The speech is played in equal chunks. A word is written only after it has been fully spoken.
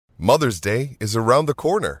Mother's Day is around the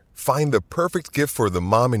corner. Find the perfect gift for the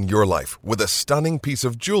mom in your life with a stunning piece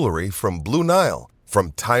of jewelry from Blue Nile.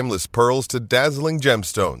 From timeless pearls to dazzling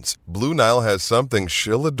gemstones, Blue Nile has something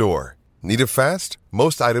she'll adore. Need it fast?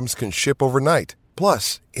 Most items can ship overnight.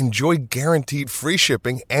 Plus, enjoy guaranteed free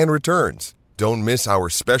shipping and returns. Don't miss our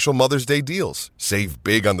special Mother's Day deals. Save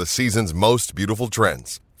big on the season's most beautiful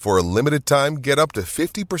trends. For a limited time, get up to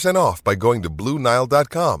 50% off by going to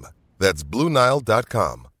BlueNile.com. That's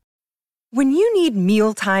BlueNile.com. When you need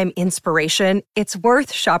mealtime inspiration, it's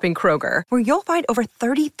worth shopping Kroger, where you'll find over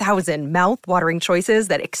 30,000 mouth-watering choices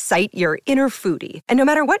that excite your inner foodie. And no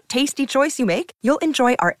matter what tasty choice you make, you'll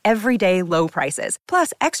enjoy our everyday low prices,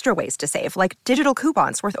 plus extra ways to save, like digital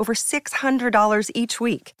coupons worth over $600 each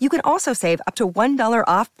week. You can also save up to $1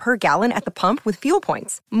 off per gallon at the pump with fuel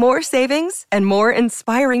points. More savings and more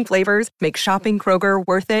inspiring flavors make shopping Kroger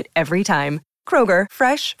worth it every time. Kroger,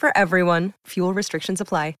 fresh for everyone. Fuel restrictions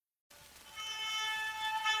apply.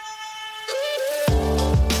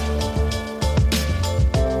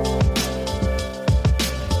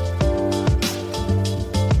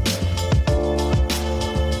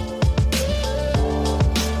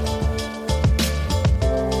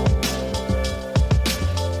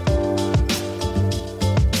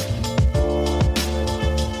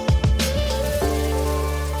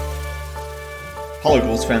 Hello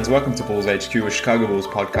Bulls fans, welcome to Bulls HQ, a Chicago Bulls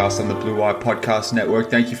podcast on the Blue Wire Podcast Network.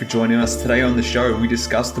 Thank you for joining us. Today on the show, we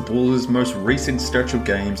discuss the Bulls' most recent stretch of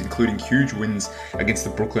games, including huge wins against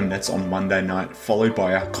the Brooklyn Nets on Monday night, followed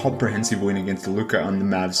by a comprehensive win against Luka and the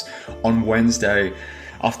Mavs on Wednesday.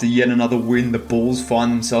 After yet another win, the Bulls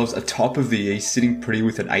find themselves atop of the East, sitting pretty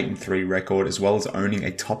with an 8-3 record, as well as owning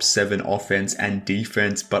a top 7 offense and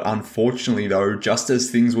defense. But unfortunately though, just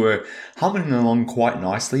as things were humming along quite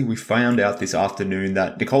nicely, we found out this afternoon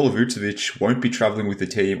that Nikola Vucevic won't be traveling with the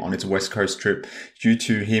team on its West Coast trip due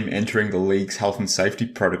to him entering the league's health and safety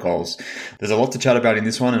protocols. There's a lot to chat about in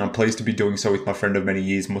this one, and I'm pleased to be doing so with my friend of many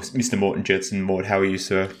years, Mr. Morten Jetson. Mort, how are you,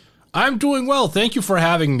 sir? I'm doing well. Thank you for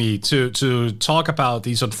having me to talk about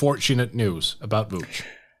these unfortunate news about Vooch.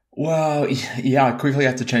 Well, yeah, I quickly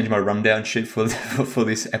had to change my rundown sheet for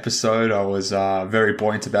this episode. I was very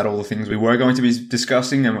buoyant about all the things we were going to be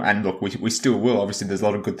discussing, and look, we still will. Obviously, there's a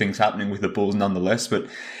lot of good things happening with the Bulls nonetheless, but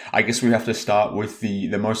I guess we have to start with the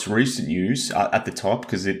most recent news at the top,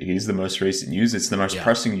 because it is the most recent news. It's the most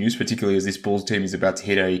pressing news, particularly as this Bulls team is about to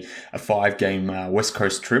hit a 5-game West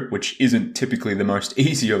Coast trip, which isn't typically the most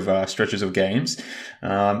easy of stretches of games.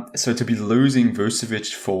 So to be losing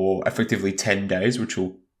Vucevic for effectively 10 days, which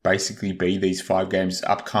will basically be these 5 games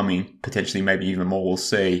upcoming, potentially maybe even more, we'll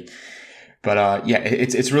see. But yeah,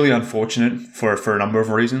 it's really unfortunate for a number of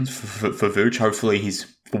reasons for Vooch. Hopefully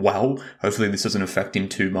he's well. Hopefully this doesn't affect him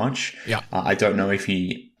too much. Yeah. I don't know if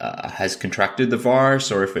he has contracted the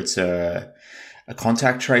virus or if it's a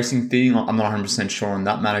contact tracing thing. I'm not 100% sure on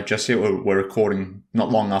that matter just yet. We're recording not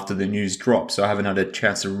long after the news dropped, so I haven't had a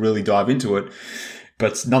chance to really dive into it.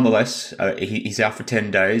 But nonetheless, he's out for 10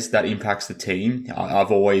 days. That impacts the team. I've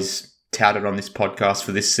always touted on this podcast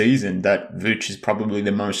for this season that Vooch is probably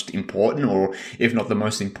the most important, or if not the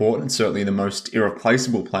most important, certainly the most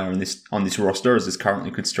irreplaceable player on this roster as it's currently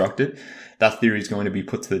constructed. That theory is going to be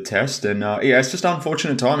put to the test. And yeah, it's just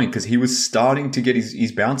unfortunate timing because he was starting to get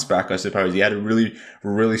his bounce back, I suppose. He had a really,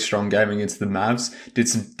 really strong game against the Mavs, did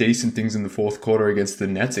some decent things in the fourth quarter against the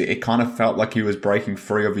Nets. It kind of felt like he was breaking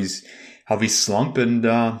free of his slump, and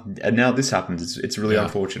now this happens. It's really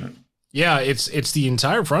unfortunate. Yeah, it's the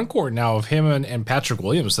entire front court now of him and Patrick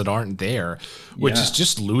Williams that aren't there, which is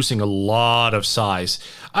just losing a lot of size.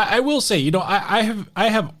 I will say, I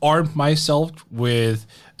have armed myself with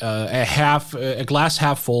a glass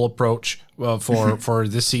half full approach for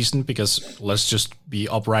this season, because let's just be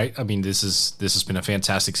upright. I mean, this has been a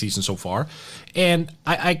fantastic season so far, and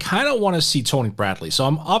I kind of want to see Tony Bradley. So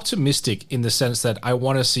I'm optimistic in the sense that I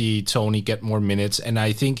want to see Tony get more minutes, and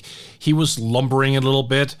I think he was lumbering a little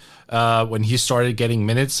bit when he started getting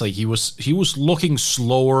minutes. Like he was looking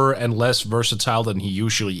slower and less versatile than he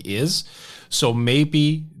usually is. So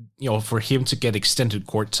maybe for him to get extended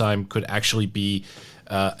court time could actually be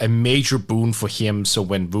a major boon for him. So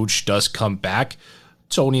when Vooch does come back,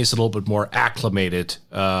 Tony is a little bit more acclimated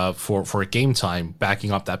for a game time,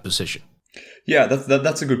 backing up that position. Yeah,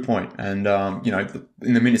 that's a good point. And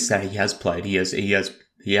in the minutes that he has played, he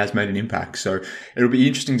has made an impact. So it'll be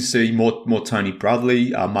interesting to see more Tony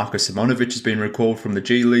Bradley. Marko Simonovic has been recalled from the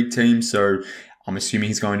G League team, so I'm assuming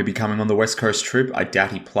he's going to be coming on the West Coast trip. I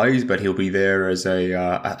doubt he plays, but he'll be there as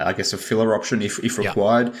a filler option if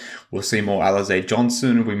required. We'll see more Alize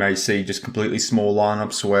Johnson. We may see just completely small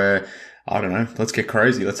lineups where I don't know, let's get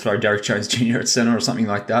crazy. Let's throw Derek Jones Jr. at center or something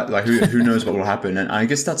like that. Like, who knows what will happen? And I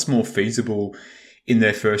guess that's more feasible in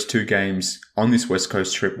their first two games on this West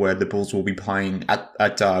Coast trip, where the Bulls will be playing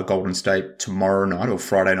at Golden State tomorrow night or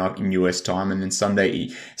Friday night in US time, and then Sunday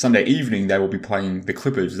evening they will be playing the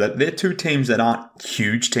Clippers. They're two teams that aren't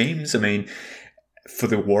huge teams. I mean, for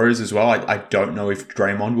the Warriors as well, I don't know if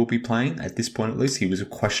Draymond will be playing at this point. At least he was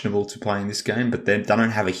questionable to play in this game, but they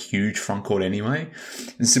don't have a huge front court anyway.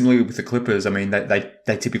 And similarly with the Clippers, I mean,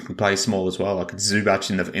 they typically play small as well. Like Zubac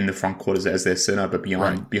in the front court as their center, but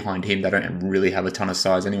behind him, they don't really have a ton of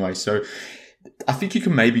size anyway. So I think you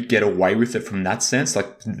can maybe get away with it from that sense,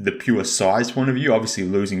 like the pure size point of view. Obviously,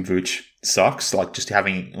 losing Vuce sucks. Like, just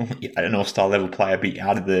having an all-star level player be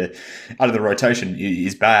out of the rotation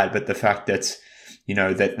is bad. But the fact that, you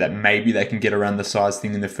know, that maybe they can get around the size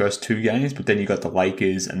thing in the first two games, but then you got the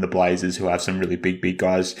Lakers and the Blazers who have some really big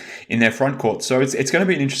guys in their front court. So it's going to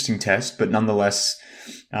be an interesting test, but nonetheless,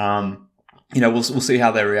 you know, we'll see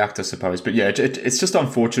how they react, I suppose. But yeah, it's just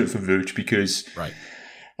unfortunate for Vooch because, right,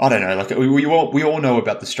 I don't know, like we all know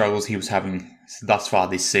about the struggles he was having thus far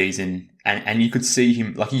this season, and you could see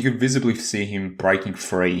him, like you could visibly see him breaking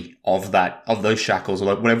free of those shackles, or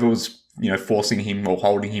like whatever was, you know, forcing him or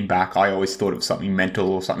holding him back. I always thought it was something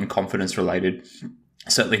mental or something confidence related.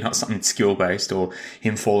 Certainly not something skill based or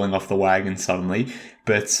him falling off the wagon suddenly.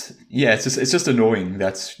 But yeah, it's just annoying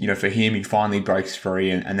that, you know, for him, he finally breaks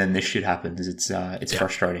free and then this shit happens. It's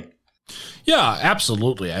frustrating. Yeah,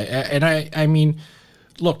 absolutely. I mean,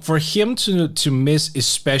 look, for him to miss,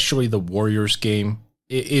 especially the Warriors game,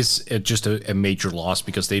 is just a major loss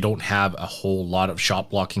because they don't have a whole lot of shot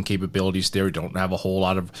blocking capabilities there. They don't have a whole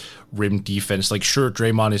lot of rim defense. Like, sure,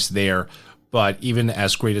 Draymond is there, but even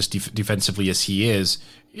as great as defensively as he is,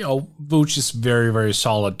 you know, Vooch is very, very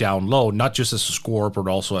solid down low, not just as a scorer, but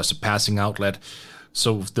also as a passing outlet.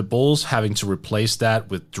 So the Bulls having to replace that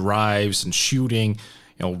with drives and shooting,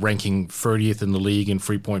 you know, ranking 30th in the league in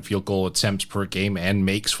 3-point field goal attempts per game and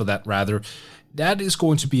makes for that rather, that is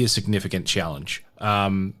going to be a significant challenge.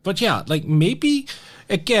 But yeah, like maybe,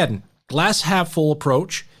 again, glass half full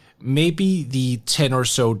approach, maybe the 10 or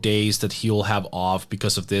so days that he'll have off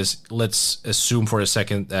because of this, let's assume for a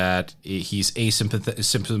second that he's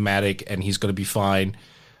asymptomatic and he's going to be fine.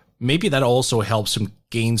 Maybe that also helps him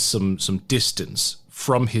gain some distance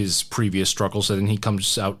from his previous struggles, and then he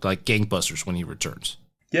comes out like gangbusters when he returns.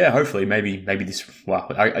 Yeah, hopefully, maybe this. Well,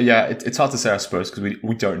 it's hard to say, I suppose, because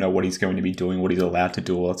we don't know what he's going to be doing, what he's allowed to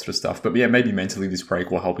do, all that sort of stuff. But yeah, maybe mentally this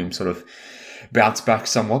break will help him sort of bounce back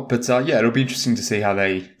somewhat. But yeah, it'll be interesting to see how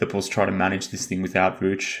the Bulls try to manage this thing without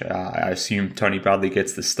Vooch. I assume Tony Bradley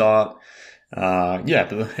gets the start. Yeah,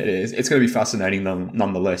 but it's going to be fascinating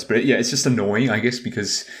nonetheless. But yeah, it's just annoying, I guess,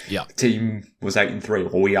 because the team was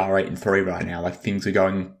 8-3, or we are 8-3 right now. Like, things are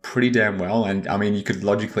going pretty damn well, and I mean, you could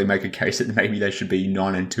logically make a case that maybe they should be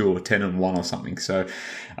 9-2 or 10-1 or something. So,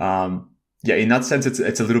 yeah, in that sense,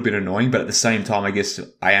 it's a little bit annoying, but at the same time, I guess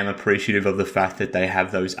I am appreciative of the fact that they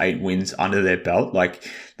have those 8 wins under their belt. Like,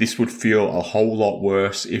 this would feel a whole lot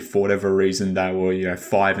worse if, for whatever reason, they were, you know,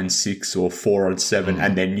 5-6 or 4-7,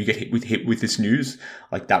 and then you get hit with this news.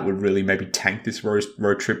 Like, that would really maybe tank this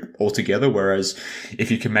road trip altogether. Whereas if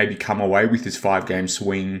you can maybe come away with this 5-game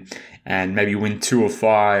swing and maybe win 2 or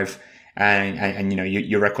 5. And you know,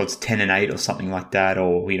 your record's 10-8 or something like that,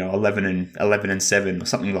 or, you know, 11-7 or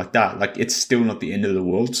something like that. Like, it's still not the end of the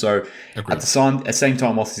world. So at the same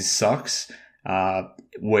time, whilst this sucks,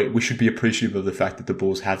 we should be appreciative of the fact that the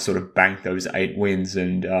Bulls have sort of banked those 8 wins,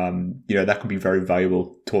 and you know, that could be very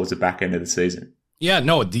valuable towards the back end of the season. Yeah,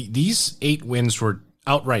 no, these 8 wins were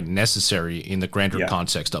outright necessary in the grander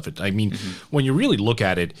context of it. I mean, when you really look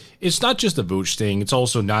at it, it's not just the Vooch thing. It's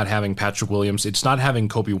also not having Patrick Williams. It's not having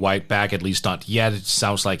Kobe White back, at least not yet. It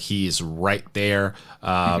sounds like he is right there.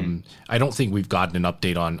 I don't think we've gotten an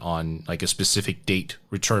update on like a specific date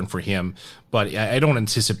return for him, but I don't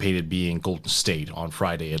anticipate it being Golden State on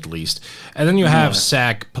Friday at least. And then you have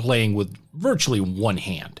Sack playing with virtually one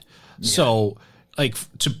hand. So, like,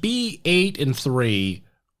 to be 8-3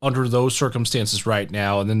 under those circumstances right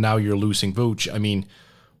now, and then now you're losing Vooch, I mean,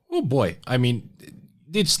 oh boy. I mean,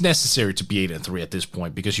 it's necessary to be 8-3 at this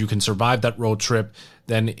point, because you can survive that road trip,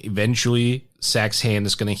 then eventually Sack's hand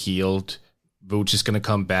is going to heal, Vooch is going to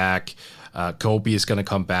come back, Kobe is going to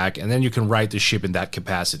come back, and then you can right the ship in that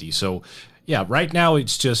capacity. So, yeah, right now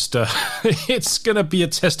it's just, it's going to be a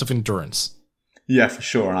test of endurance. Yeah, for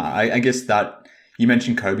sure. I guess that, you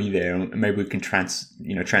mentioned Kobe there, and maybe we can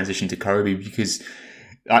transition to Kobe, because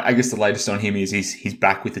I guess the latest on him is he's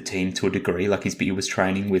back with the team to a degree. Like, he was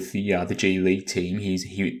training with the G League team.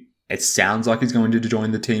 He It sounds like he's going to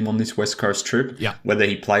join the team on this West Coast trip. Yeah. Whether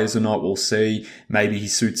he plays or not, we'll see. Maybe he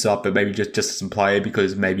suits up, but maybe just doesn't play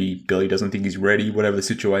because maybe Billy doesn't think he's ready, whatever the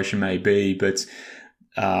situation may be. But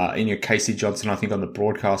Casey Johnson, I think on the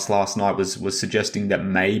broadcast last night was suggesting that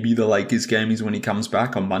maybe the Lakers game is when he comes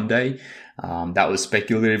back on Monday. That was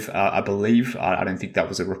speculative, I believe. I don't think that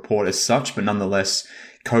was a report as such, but nonetheless,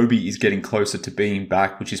 Kobe is getting closer to being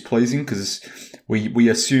back, which is pleasing because we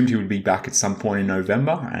assumed he would be back at some point in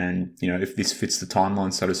November, and if this fits the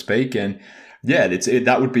timeline, so to speak, and yeah,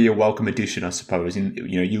 that would be a welcome addition, I suppose. And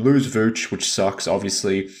you lose Vooch, which sucks,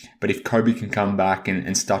 obviously, but if Kobe can come back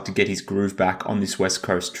and start to get his groove back on this West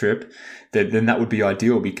Coast trip, then that would be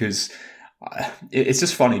ideal because. It's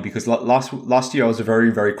just funny because last year I was very,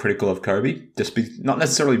 very critical of Kobe, not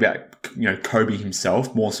necessarily about Kobe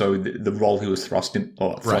himself, more so the role he was thrust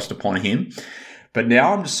upon him. But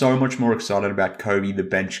now I'm just so much more excited about Kobe, the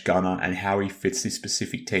bench gunner, and how he fits this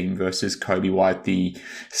specific team versus Kobe White, the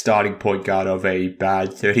starting point guard of a bad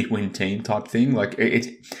 30-win team type thing. Like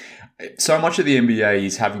so much of the NBA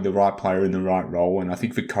is having the right player in the right role, and I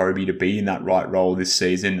think for Kobe to be in that right role this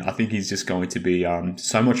season, I think he's just going to be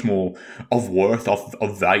so much more of worth,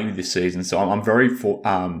 of value this season. So I'm very,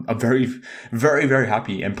 very, very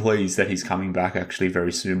happy and pleased that he's coming back actually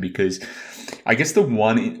very soon, because I guess the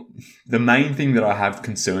main thing that I have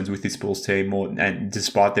concerns with this Bulls team, and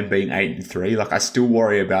despite them being 8-3, like I still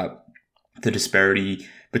worry about the disparity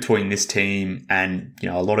between this team and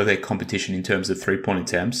a lot of their competition in terms of 3-point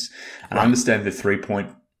attempts. And I understand the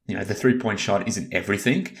 3-point shot isn't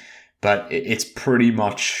everything, but it's pretty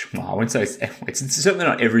much, well, I wouldn't say it's certainly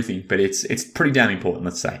not everything, but it's pretty damn important,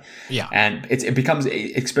 let's say. Yeah. And it becomes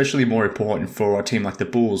especially more important for a team like the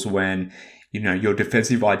Bulls when your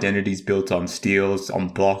defensive identity is built on steals, on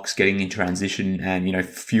blocks, getting in transition, and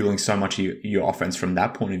fueling so much of your offense from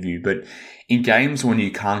that point of view. But in games when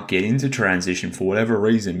you can't get into transition for whatever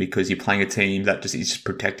reason, because you're playing a team that is just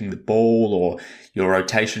protecting the ball, or your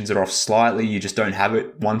rotations are off slightly, you just don't have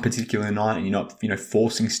it one particular night, and you're not,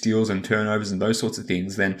 forcing steals and turnovers and those sorts of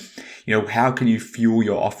things, then, how can you fuel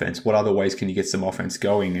your offense? What other ways can you get some offense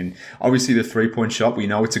going? And obviously the 3-point shot, we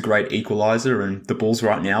know it's a great equalizer, and the Bulls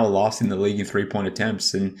right now are last in the league in 3-point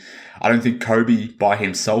attempts. And I don't think Kobe by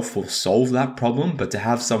himself will solve that problem, but to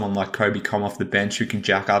have someone like Kobe come off the bench who can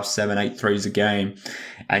jack up 7-8 threes a game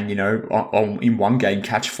and, in one game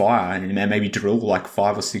catch fire and maybe drill like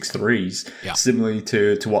 5 or 6 threes, similarly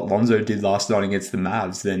to what Lonzo did last night against the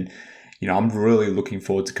Mavs, then, I'm really looking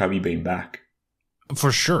forward to Kobe being back.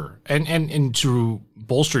 For sure. And to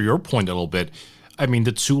bolster your point a little bit, I mean,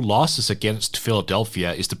 the 2 losses against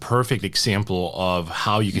Philadelphia is the perfect example of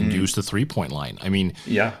how you can use the 3-point line. I mean,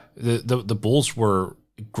 the Bulls were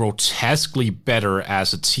grotesquely better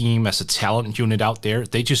as a team, as a talent unit out there.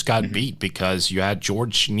 They just got beat because you had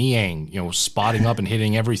George Niang, spotting up and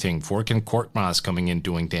hitting everything. Furkan Korkmaz coming in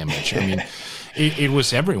doing damage. I mean, it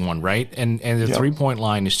was everyone, right? And the 3-point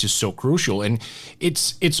line is just so crucial. And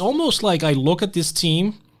it's almost like I look at this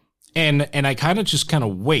team and I kind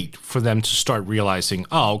of wait for them to start realizing,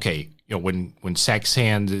 oh, okay, when Zach's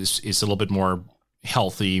hand is a little bit more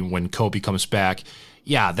healthy, when Kobe comes back,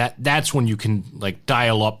 that's when you can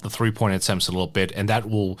dial up the 3-point attempts a little bit, and that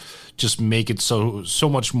will just make it so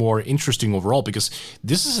much more interesting overall, because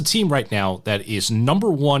this is a team right now that is number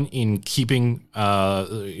 1 in keeping,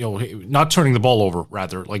 not turning the ball over,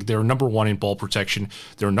 rather. Like, they're number 1 in ball protection.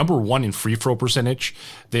 They're number 1 in free throw percentage.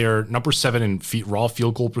 They're number 7 in raw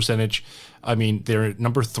field goal percentage. I mean, they're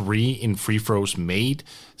number 3 in free throws made.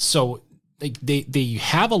 So they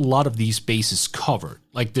have a lot of these bases covered.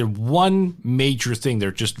 Like, their one major thing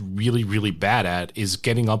they're just really, really bad at is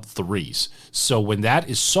getting up threes. So when that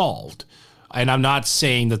is solved, and I'm not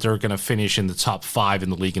saying that they're going to finish in the top 5 in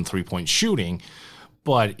the league in 3-point shooting,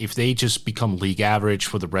 but if they just become league average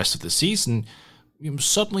for the rest of the season,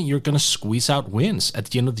 suddenly you're going to squeeze out wins at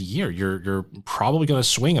the end of the year. You're probably going to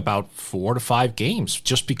swing about 4 to 5 games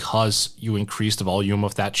just because you increase the volume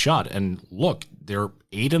of that shot. And look, they're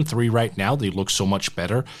 8-3 right now. They look so much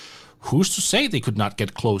better. Who's to say they could not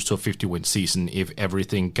get close to a 50-win season if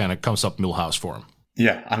everything kind of comes up Milhouse for them?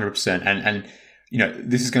 Yeah, 100%. And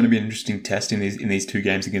this is going to be an interesting test in these 2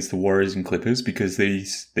 games against the Warriors and Clippers, because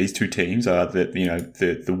these 2 teams are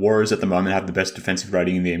the Warriors at the moment have the best defensive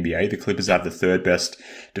rating in the NBA. The Clippers have the 3rd best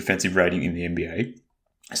defensive rating in the NBA.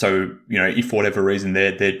 So, if for whatever reason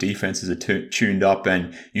their defenses are tuned up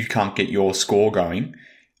and you can't get your score going,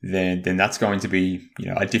 then that's going to be,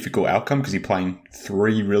 a difficult outcome, because you're playing 2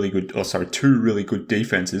 really good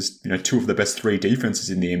defenses, 2 of the best 3 defenses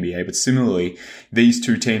in the NBA. But similarly, these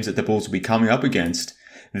 2 teams that the Bulls will be coming up against,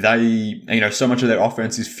 so much of their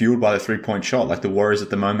offense is fueled by the 3-point shot. Like the Warriors at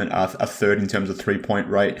the moment are third in terms of 3-point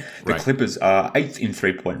rate. The Clippers are 8th in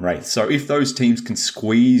 3-point rate. So if those teams can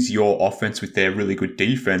squeeze your offense with their really good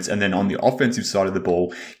defense, and then on the offensive side of the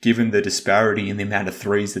ball, given the disparity in the amount of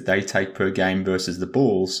threes that they take per game versus the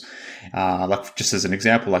Bulls, like just as an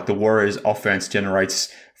example, like the Warriors offense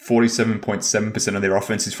generates 47.7% of their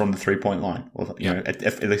offense is from the 3-point line, or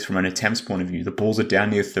at least from an attempts point of view. The Bulls are down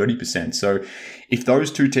near 30%. So if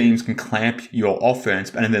those two teams can clamp your offense,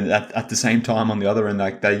 and then at the same time on the other end,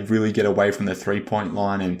 like they really get away from the 3-point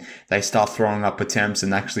line and they start throwing up attempts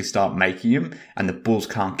and actually start making them, and the Bulls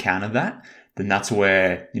can't counter that, then that's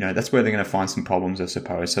where they're going to find some problems, I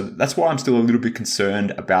suppose. So that's why I'm still a little bit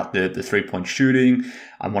concerned about the 3-point shooting.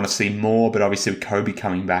 I want to see more, but obviously with Kobe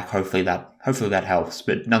coming back, hopefully that helps.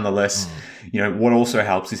 But nonetheless, what also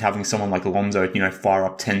helps is having someone like Lonzo, fire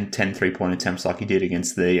up 10 3-point attempts like he did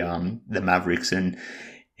against the Mavericks. And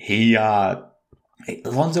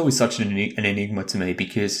Lonzo is such an enigma to me,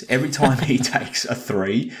 because every time he takes a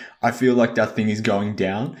three, I feel like that thing is going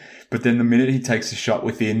down. But then the minute he takes a shot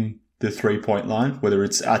within the 3-point line, whether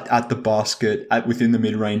it's at the basket, within the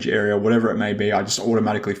mid-range area, whatever it may be, I just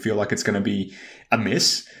automatically feel like it's going to be a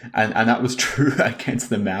miss. And that was true against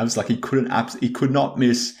the Mavs. Like he could not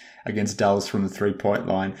miss against Dallas from the 3-point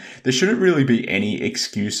line. There shouldn't really be any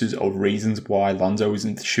excuses or reasons why Lonzo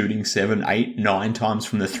isn't shooting 7, 8, 9 times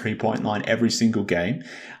from the 3-point line every single game.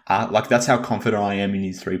 Like that's how confident I am in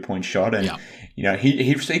his 3-point shot. And,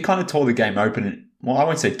 he kind of tore the game open. Well, I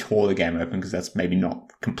won't say tore the game open, because that's maybe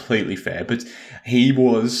not completely fair, but he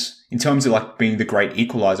was, in terms of like being the great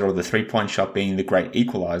equalizer, or the 3-point shot being the great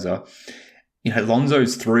equalizer,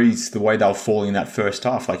 Lonzo's threes, the way they were falling in that first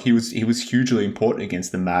half, like he was hugely important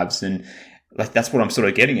against the Mavs. And like, that's what I'm sort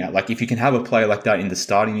of getting at. Like, if you can have a player like that in the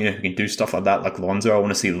starting unit who can do stuff like that, like Lonzo, I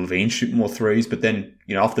want to see Levine shoot more threes. But then,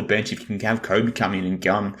 off the bench, if you can have Kobe come in and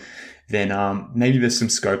gun, then maybe there's some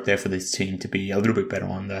scope there for this team to be a little bit better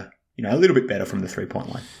on the, a little bit better from the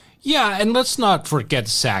 3-point line. Yeah, and let's not forget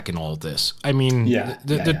Zach in all of this. I mean,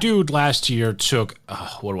 the dude last year took,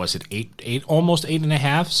 what was it, eight, almost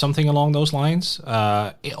 8.5, something along those lines.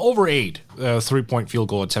 Over 8 3-point field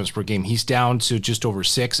goal attempts per game. He's down to just over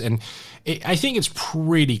 6, and I think it's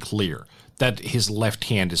pretty clear that his left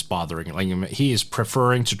hand is bothering him. Like, he is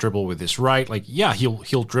preferring to dribble with his right. Like, yeah,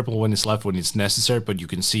 he'll dribble when it's left when it's necessary, but you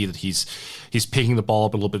can see that he's picking the ball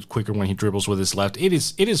up a little bit quicker when he dribbles with his left. It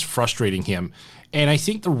is frustrating him. And I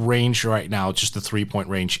think the range right now, just the 3-point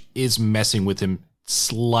range, is messing with him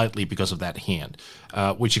slightly because of that hand,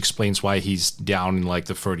 which explains why he's down in like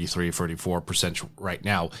the 33-34% right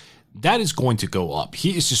now. That is going to go up.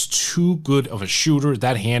 He is just too good of a shooter.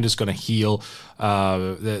 That hand is going to heal.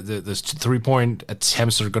 The 3-point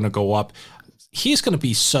attempts are going to go up. He's going to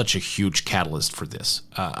be such a huge catalyst for this.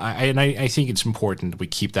 I think it's important that we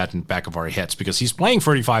keep that in the back of our heads, because he's playing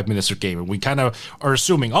 35 minutes a game, and we kind of are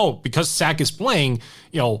assuming, because Zach is playing,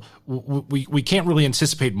 we can't really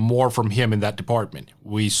anticipate more from him in that department.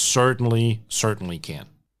 We certainly can.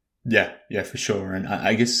 Yeah, for sure. And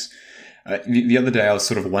I guess the other day I was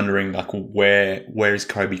sort of wondering, like, where is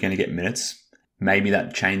Kobe going to get minutes? Maybe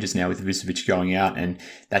that changes now with Vucevic going out, and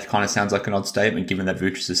that kind of sounds like an odd statement given that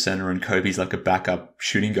Vucevic is a center and Kobe's like a backup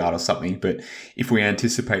shooting guard or something. But if we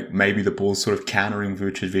anticipate maybe the Bulls sort of countering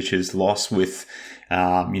Vucevic's loss with,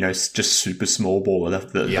 just super small ball,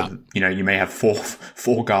 you may have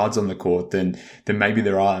four guards on the court, then maybe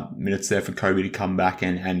there are minutes there for Kobe to come back,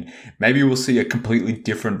 and maybe we'll see a completely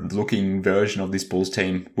different looking version of this Bulls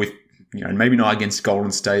team with, maybe not against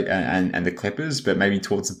Golden State and the Clippers, but maybe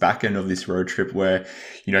towards the back end of this road trip where,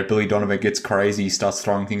 Billy Donovan gets crazy, starts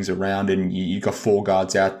throwing things around, and you've got 4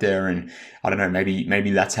 guards out there. And I don't know,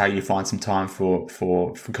 maybe that's how you find some time for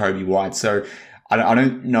Kobe White. So I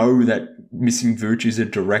don't know that missing Vooch is a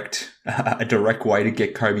direct way to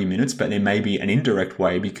get Kobe minutes, but there may be an indirect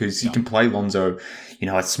way, because you can play Lonzo,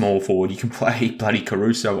 at small forward. You can play bloody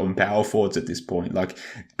Caruso on power forwards at this point. Like,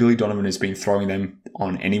 Billy Donovan has been throwing them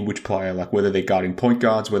on any which player, like whether they're guarding point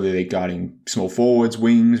guards, whether they're guarding small forwards,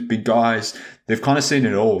 wings, big guys. They've kind of seen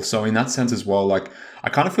it all. So in that sense as well, like, I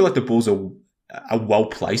kind of feel like the Bulls are well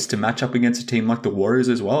placed to match up against a team like the Warriors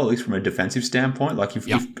as well, at least from a defensive standpoint. Like, if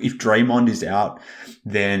Draymond is out,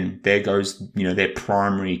 then there goes, their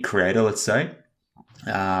primary creator, let's say.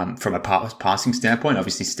 From a passing standpoint,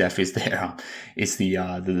 obviously Steph is there, is the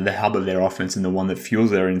hub of their offense and the one that fuels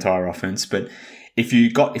their entire offense. But if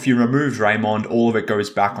you remove Draymond, all of it goes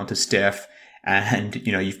back onto Steph, and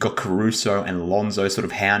you've got Caruso and Lonzo sort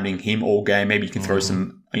of hounding him all game. Maybe you can throw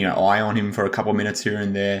some eye on him for a couple of minutes here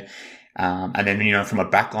and there. And then, from a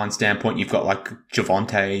backline standpoint, you've got like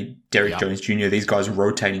Javonte, Derrick Jones Jr., these guys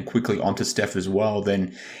rotating quickly onto Steph as well.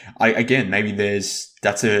 Then maybe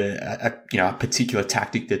that's a particular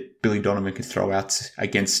tactic that Billy Donovan could throw out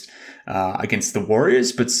against the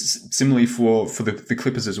Warriors, but similarly for the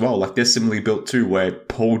Clippers as well. Like they're similarly built too, where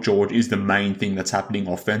Paul George is the main thing that's happening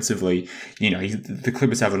offensively. The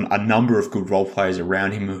Clippers have a number of good role players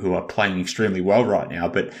around him who are playing extremely well right now,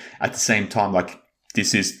 but at the same time, like,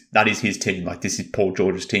 that is his team. Like this is Paul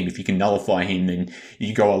George's team. If you can nullify him, then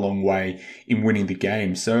you go a long way in winning the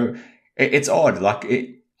game. So it's odd. Like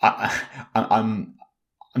I'm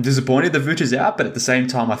disappointed that Vooch is out, but at the same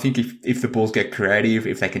time, I think if the Bulls get creative,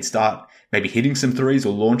 if they can start maybe hitting some threes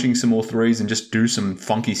or launching some more threes and just do some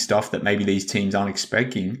funky stuff that maybe these teams aren't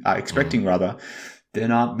expecting rather,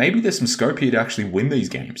 then maybe there's some scope here to actually win these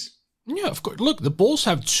games. Yeah, of course. Look, the Bulls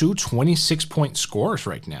have two 26-point scorers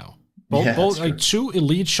right now. Both like two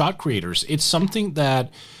elite shot creators. It's something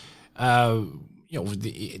that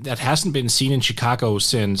that hasn't been seen in Chicago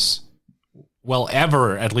since, well,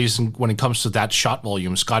 ever, at least when it comes to that shot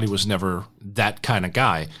volume. Scottie was never that kind of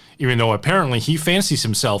guy, even though apparently he fancies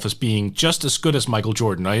himself as being just as good as Michael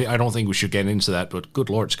Jordan. I don't think we should get into that, but good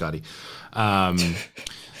Lord, Scottie.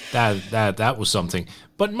 That was something.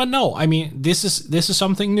 But no, I mean, this is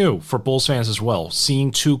something new for Bulls fans as well.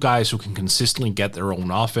 Seeing two guys who can consistently get their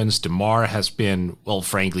own offense. DeMar has been, well,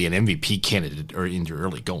 frankly, an MVP candidate in the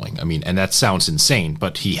early going. I mean, and that sounds insane,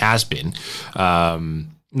 but he has been.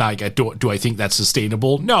 Do I think that's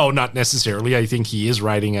sustainable? No, not necessarily. I think he is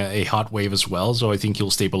riding a hot wave as well, so I think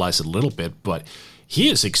he'll stabilize a little bit, but he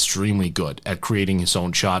is extremely good at creating his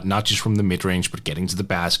own shot, not just from the mid-range, but getting to the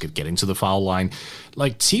basket, getting to the foul line.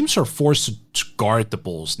 Like, teams are forced to guard the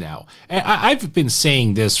Bulls now. And I've been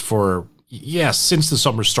saying this since the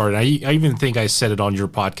summer started. I even think I said it on your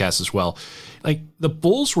podcast as well. Like, the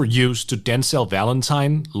Bulls were used to Denzel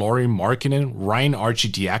Valentine, Lauri Markkanen, Ryan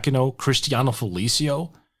Arcidiacono, Cristiano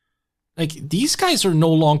Felicio. Like, these guys are no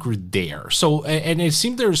longer there. So, and it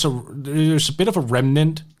seemed there's a bit of a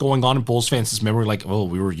remnant going on in Bulls fans' memory, like, oh,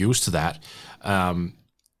 we were used to that.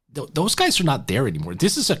 Those guys are not there anymore.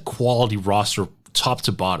 This is a quality roster top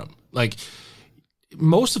to bottom. Like,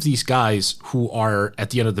 most of these guys who are at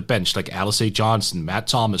the end of the bench, like Alice A. Johnson, Matt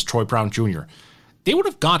Thomas, Troy Brown Jr., they would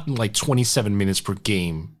have gotten like 27 minutes per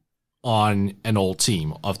game on an old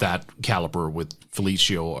team of that caliber with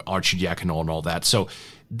Felicio, Arcidiacono, and all that. So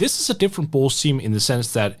this is a different Bulls team in the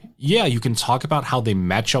sense that, yeah, you can talk about how they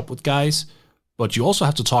match up with guys, but you also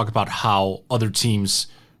have to talk about how other teams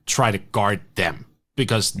try to guard them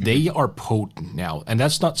because they are potent now. And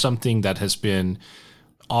that's not something that has been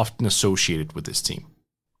often associated with this team.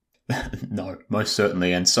 No, most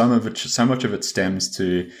certainly. And so much of it stems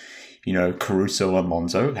to, Caruso and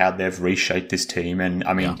Lonzo, how they've reshaped this team. And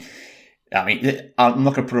I mean, I'm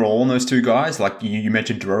not going to put it all on those two guys. Like you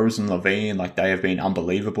mentioned DeRozan and LaVine, like they have been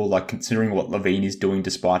unbelievable. Like considering what LaVine is doing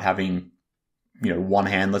despite having, one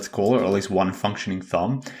hand, let's call it, or at least one functioning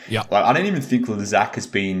thumb. Yeah. Like I don't even think Zach has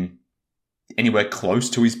been anywhere close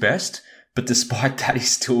to his best. But despite that, he's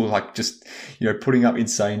still like just, putting up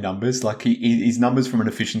insane numbers. Like his numbers from an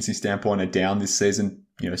efficiency standpoint are down this season,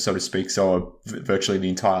 so to speak. So are virtually the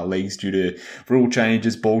entire league's due to rule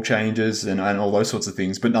changes, ball changes, and all those sorts of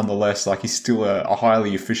things. But nonetheless, like he's still a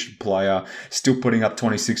highly efficient player, still putting up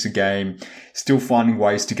 26 a game, still finding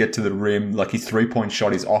ways to get to the rim. Like his 3-point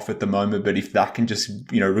shot is off at the moment, but if that can just,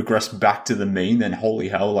 regress back to the mean, then holy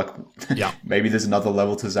hell, like maybe there's another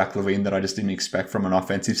level to Zach LaVine that I just didn't expect from an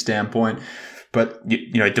offensive standpoint. But,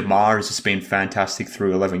 DeMar has just been fantastic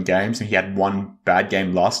through 11 games. And he had one bad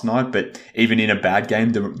game last night, but even in a bad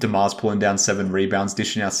game, DeMar's pulling down 7 rebounds,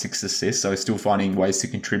 dishing out 6 assists. So he's still finding ways to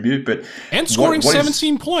contribute. And scoring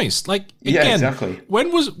 17 points. Like, again, yeah, exactly.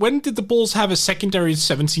 When did the Bulls have a secondary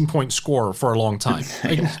 17-point scorer for a long time?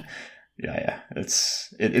 Like, yeah. It's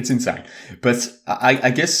insane. But I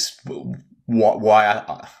guess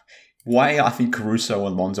why I think Caruso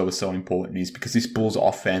and Lonzo are so important is because this Bulls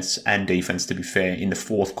offense and defense, to be fair, in the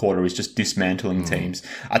fourth quarter is just dismantling teams.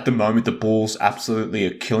 At the moment, the Bulls absolutely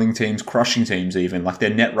are killing teams, crushing teams even. Like their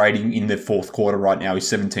net rating in the fourth quarter right now is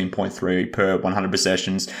 17.3 per 100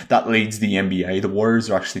 possessions. That leads the NBA. The Warriors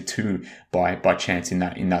are actually 2 by chance in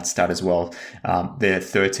that stat as well. They're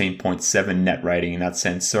 13.7 net rating in that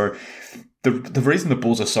sense. So the reason the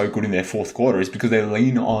Bulls are so good in their fourth quarter is because they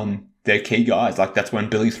lean on their key guys. Like, that's when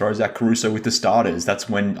Billy throws out Caruso with the starters. That's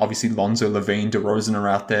when, obviously, Lonzo, Levine, DeRozan are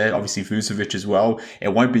out there. Obviously, Vucevic as well.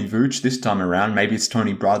 It won't be Vooch this time around. Maybe it's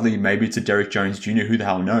Tony Bradley. Maybe it's a Derrick Jones Jr. Who the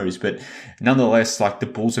hell knows? But nonetheless, like, the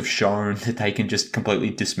Bulls have shown that they can just completely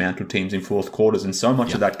dismantle teams in fourth quarters. And so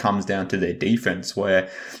much of that comes down to their defense, where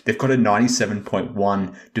they've got a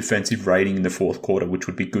 97.1 defensive rating in the fourth quarter, which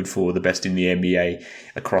would be good for the best in the NBA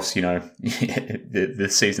across, the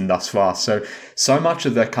season thus far. So much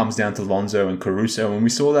of that comes down to Lonzo and Caruso, and we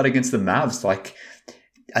saw that against the Mavs. Like,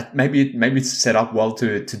 maybe it's set up well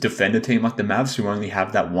to defend a team like the Mavs, who only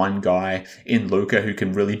have that one guy in Luka who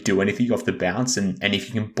can really do anything off the bounce, and if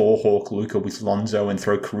you can ball hawk Luka with Lonzo and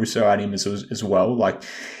throw Caruso at him as well, like,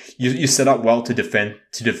 you're set up well to defend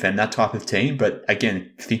that type of team. But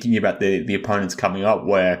again, thinking about the opponents coming up,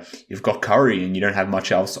 where you've got Curry and you don't have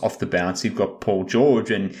much else off the bounce, you've got Paul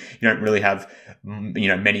George, and you don't really have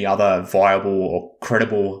many other viable or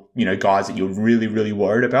credible guys that you're really, really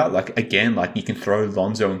worried about. Like, again, like, you can throw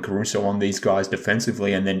Lonzo and Caruso on these guys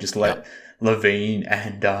defensively, and then just let Levine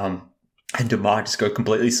and DeMar just go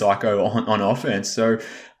completely psycho on offense. So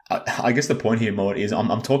I guess the point here, Maud, is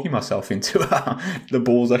I'm talking myself into the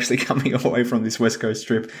Bulls actually coming away from this West Coast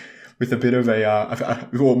trip with a bit of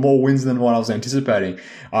more wins than what I was anticipating.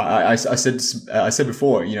 I said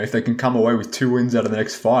before, if they can come away with 2 wins out of the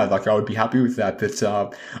next 5, like, I would be happy with that. But I'm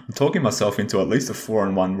talking myself into at least a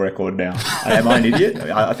 4-1 record now. Am I an idiot?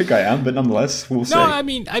 I think I am, but nonetheless, we'll see. No, I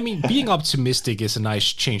mean, being optimistic is a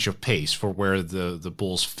nice change of pace for where the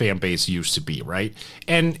Bulls fan base used to be, right?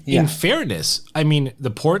 And in fairness, I mean, the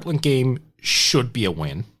Portland game should be a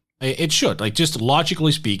win. It should, like, just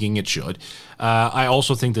logically speaking, it should. I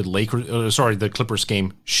also think that the Clippers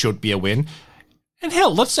game should be a win. And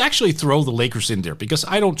hell, let's actually throw the Lakers in there, because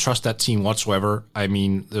I don't trust that team whatsoever. I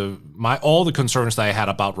mean, all the concerns that I had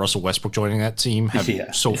about Russell Westbrook joining that team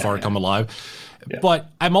have so far come alive. Yeah.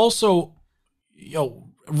 But I'm also,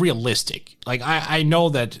 realistic. Like, I know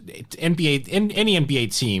that any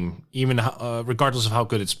NBA team, even regardless of how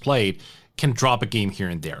good it's played, can drop a game here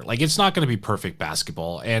and there. Like, it's not going to be perfect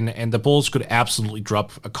basketball, and the Bulls could absolutely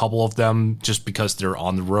drop a couple of them just because they're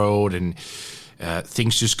on the road and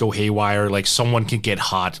things just go haywire. Like, someone can get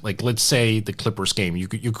hot. Like, let's say the Clippers game, you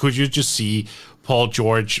could just see Paul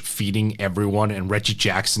George feeding everyone and Reggie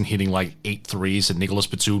Jackson hitting like 8 threes and Nicholas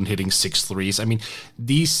Batum hitting 6 threes. I mean,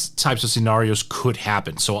 these types of scenarios could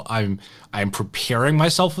happen. So I'm preparing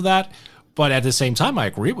myself for that, but at the same time, I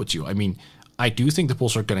agree with you. I mean, I do think the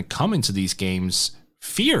Bulls are going to come into these games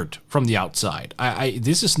feared from the outside.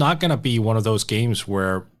 This is not going to be one of those games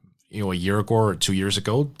where, a year ago or 2 years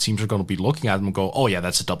ago, teams are going to be looking at them and go, oh yeah,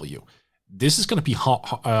 that's a W. This is going to be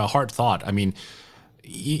hard thought. I mean,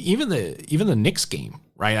 even the Knicks game,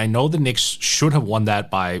 right? I know the Knicks should have won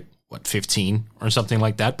that by 15 or something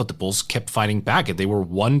like that, but the Bulls kept fighting back, and they were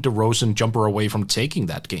one DeRozan jumper away from taking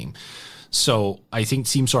that game. So I think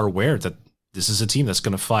teams are aware that this is a team that's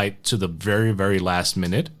going to fight to the very, very last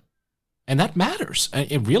minute, and that matters.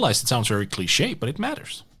 I realize it sounds very cliche, but it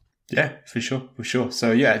matters. Yeah, for sure.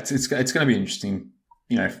 So yeah, it's going to be interesting.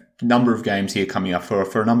 Number of games here coming up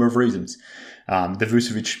for a number of reasons. The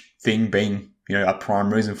Vucevic thing being a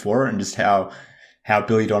prime reason for it, and just how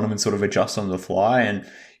Billy Donovan sort of adjusts on the fly. And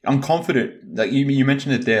I'm confident that you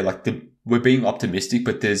mentioned it there. Like, we're being optimistic,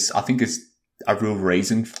 but I think it's a real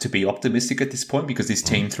reason to be optimistic at this point, because this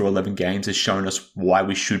team through 11 games has shown us why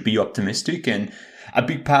we should be optimistic. And a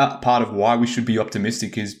big part of why we should be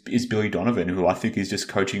optimistic is Billy Donovan, who I think is just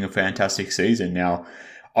coaching a fantastic season. Now,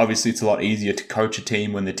 obviously, it's a lot easier to coach a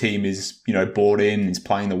team when the team is, bought in, is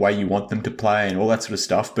playing the way you want them to play and all that sort of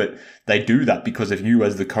stuff. But they do that because of you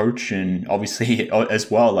as the coach, and obviously as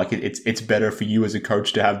well, like, it's better for you as a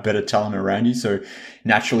coach to have better talent around you. So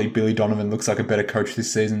naturally, Billy Donovan looks like a better coach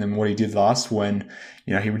this season than what he did last, when,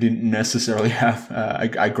 he didn't necessarily have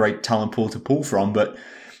a great talent pool to pull from. But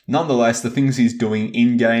nonetheless, the things he's doing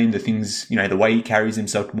in game, the things, the way he carries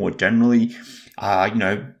himself more generally,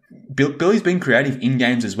 Billy's been creative in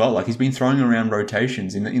games as well. Like, he's been throwing around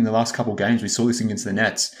rotations in the last couple of games. We saw this against the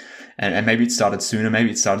Nets, and maybe it started sooner,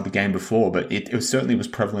 maybe it started the game before, but it certainly was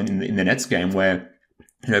prevalent in the Nets game, where,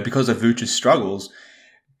 because of Vooch's struggles,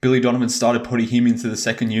 Billy Donovan started putting him into the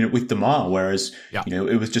second unit with DeMar, whereas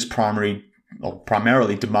it was just primarily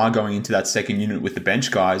DeMar going into that second unit with the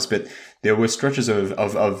bench guys. But there were stretches of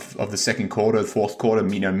the second quarter, fourth quarter,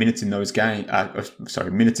 minutes in those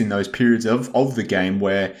periods of the game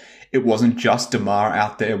where it wasn't just DeMar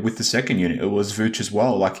out there with the second unit. It was Vooch as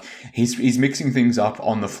well. Like he's mixing things up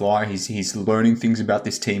on the fly. He's learning things about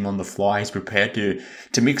this team on the fly. He's prepared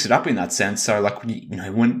to mix it up in that sense. So like,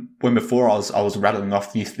 when before I was rattling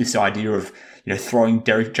off this idea of, throwing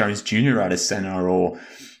Derrick Jones Jr. out as center or,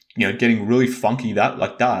 getting really funky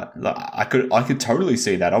like that. I could totally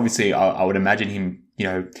see that. Obviously, I would imagine him,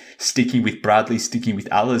 sticking with Bradley, sticking with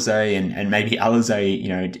Alizé, and maybe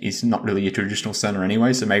Alizé, is not really a traditional center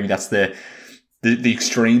anyway. So maybe that's the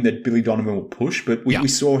extreme that Billy Donovan will push. But we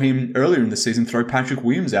saw him earlier in the season throw Patrick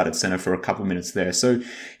Williams out at center for a couple minutes there. So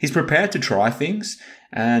he's prepared to try things.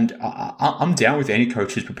 And I'm down with any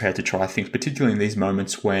coach who's prepared to try things, particularly in these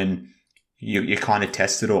moments when you're kind of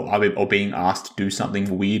tested or being asked to do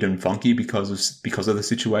something weird and funky because of the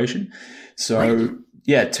situation. So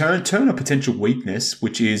turn a potential weakness,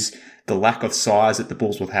 which is the lack of size that the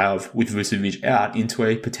Bulls will have with Vucevic out, into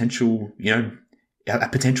a potential, a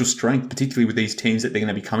potential strength, particularly with these teams that they're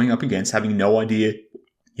going to be coming up against, having no idea,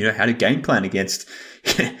 how to game plan against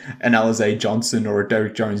an Alizé Johnson or a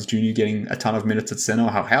Derrick Jones Jr. getting a ton of minutes at center.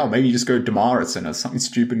 How maybe you just go DeMar at center, something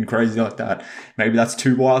stupid and crazy like that. Maybe that's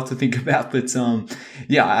too wild to think about, but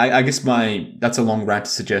I guess that's a long rant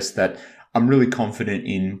to suggest that I'm really confident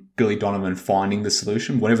in Billy Donovan finding the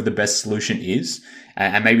solution, whatever the best solution is,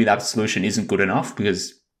 and maybe that solution isn't good enough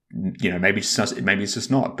because maybe it's just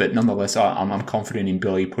not. But nonetheless, I'm confident in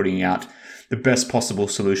Billy putting out the best possible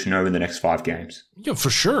solution over the next 5 games. Yeah, for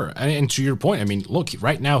sure. And to your point, I mean, look,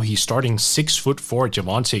 right now he's starting 6'4"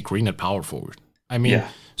 Javonte Green at power forward. I mean,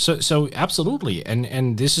 so absolutely.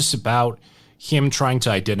 And this is about him trying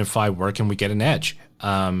to identify where can we get an edge.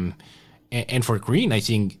 And for Green, I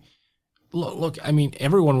think, look, I mean,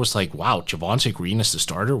 everyone was like, wow, Javonte Green is the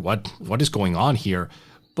starter. What is going on here?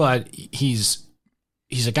 But he's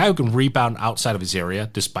a guy who can rebound outside of his area,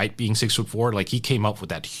 despite being 6'4". Like, he came up with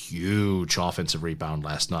that huge offensive rebound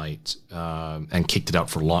last night and kicked it out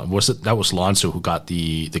for that was Lonzo who got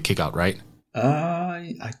the kick out, right?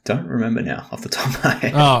 I don't remember now off the top of my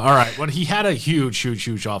head. Oh, all right. Well, he had a huge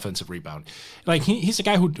offensive rebound. Like, he's a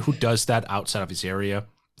guy who does that outside of his area.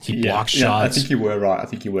 He blocks shots. I think you were right. I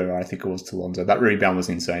think it was to Lonzo. That rebound was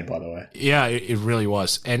insane, by the way. Yeah, it really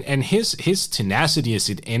was. And his tenacity,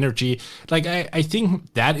 his energy, like I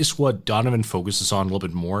think that is what Donovan focuses on a little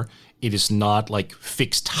bit more. It is not like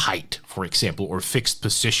fixed height, for example, or fixed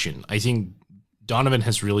position. I think Donovan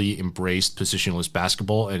has really embraced positionless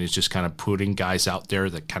basketball and is just kind of putting guys out there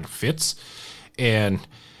that kind of fits. And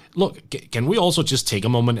look, can we also just take a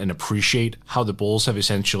moment and appreciate how the Bulls have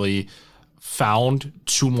essentially found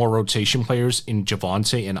 2 more rotation players in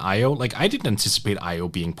Javonte and Ayo? Like, I didn't anticipate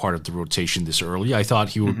Ayo being part of the rotation this early. I thought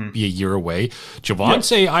he would be a year away.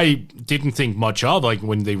 Javonte, I didn't think much of. Like,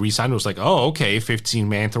 when they re-signed, it was like, oh, okay,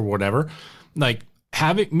 15-man or whatever. Like,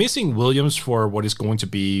 missing Williams for what is going to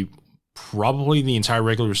be probably the entire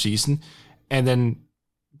regular season, and then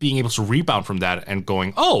being able to rebound from that and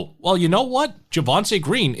going, oh, well, you know what? Javonte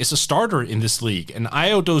Green is a starter in this league, and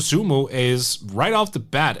Ayo Dosunmu is right off the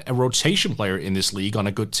bat a rotation player in this league on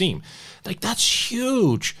a good team. Like, that's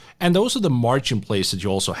huge. And those are the margin plays that you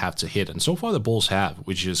also have to hit. And so far the Bulls have,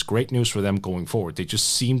 which is great news for them going forward. They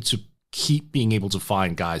just seem to keep being able to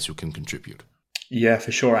find guys who can contribute. Yeah,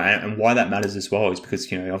 for sure. And why that matters as well is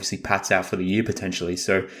because, obviously Pat's out for the year potentially.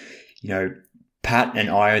 So, Pat and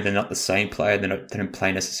Ayo, they're not the same player. They don't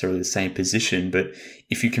play necessarily the same position. But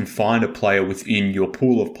if you can find a player within your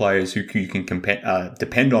pool of players who you can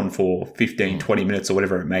depend on for 15, 20 minutes or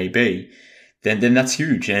whatever it may be, then that's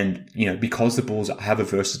huge. And, because the Bulls have a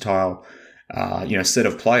versatile, set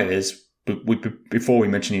of players, before we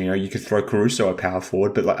mentioned, you could throw Caruso at power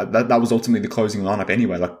forward, but like that was ultimately the closing lineup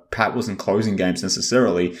anyway. Like, Pat wasn't closing games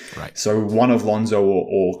necessarily. Right. So one of Lonzo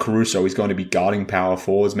or Caruso is going to be guarding power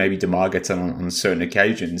forwards. Maybe DeMar gets it on certain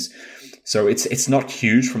occasions. So it's not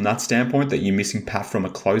huge from that standpoint that you're missing Pat from a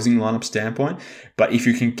closing lineup standpoint. But if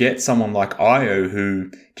you can get someone like Ayo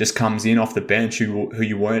who just comes in off the bench, who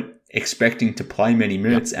you weren't expecting to play many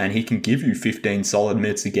minutes, and he can give you 15 solid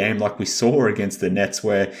minutes a game like we saw against the Nets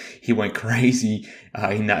where he went crazy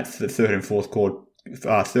in that third and fourth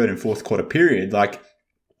quarter period. Like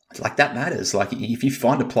that matters. Like, if you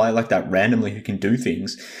find a player like that randomly who can do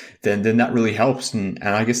things, then that really helps. And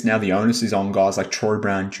I guess now the onus is on guys like Troy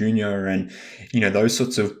Brown Jr. and, those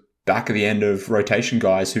sorts of back of the end of rotation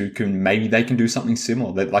guys who they can do something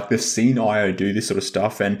similar. That, like, they've seen Ayo do this sort of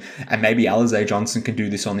stuff, and maybe Alizé Johnson can do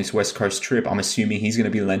this on this West Coast trip. I'm assuming he's going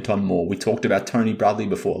to be lent on more. We talked about Tony Bradley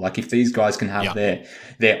before. Like, if these guys can have their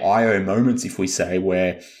Ayo moments, if we say,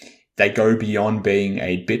 where they go beyond being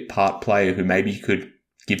a bit part player who maybe you could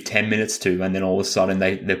give 10 minutes to, and then all of a sudden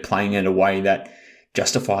they're playing in a way that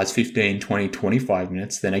justifies 15, 20, 25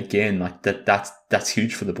 minutes, then again, like that's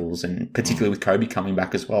huge for the Bulls, and particularly with Kobe coming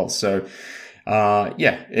back as well. So,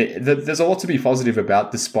 there's a lot to be positive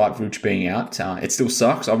about despite Vooch being out. It still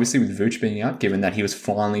sucks, obviously, with Vooch being out, given that he was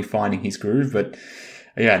finally finding his groove. But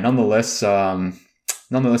yeah, nonetheless,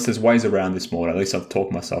 there's ways around this more. At least I've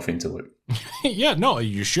talked myself into it. Yeah, no,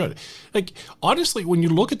 you should. Like, honestly, when you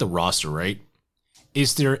look at the roster, right,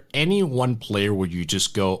 is there any one player where you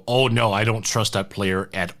just go, oh, no, I don't trust that player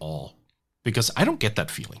at all? Because I don't get that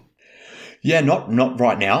feeling. Yeah, not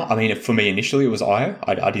right now. I mean, for me, initially, it was Io.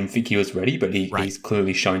 I didn't think he was ready, but he's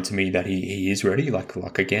clearly shown to me that he is ready. Like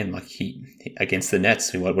he against the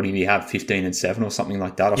Nets, what did he have? 15 and 7 or something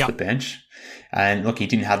like that off the bench. And look, he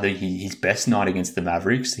didn't have his best night against the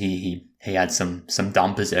Mavericks. He had some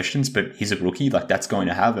dumb possessions, but he's a rookie. Like, that's going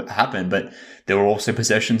to happen. But there were also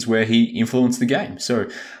possessions where he influenced the game. So,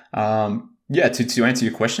 to answer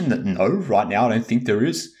your question, that no, right now I don't think there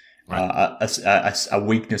is a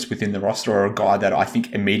weakness within the roster or a guy that I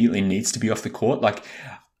think immediately needs to be off the court. Like,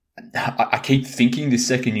 I keep thinking this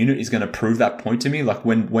second unit is going to prove that point to me. Like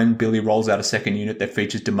when Billy rolls out a second unit that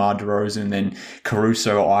features DeMar DeRozan, then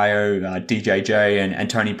Caruso, Io, DJJ, and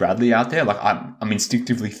Tony Bradley out there. Like I'm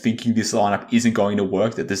instinctively thinking this lineup isn't going to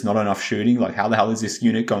work, that there's not enough shooting. Like, how the hell is this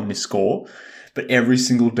unit going to score? But every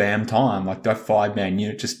single damn time, like, that 5-man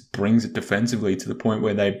unit just brings it defensively to the point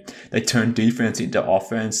where they turn defense into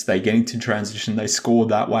offense. They get into transition. They score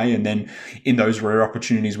that way. And then in those rare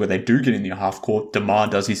opportunities where they do get in the half court, DeMar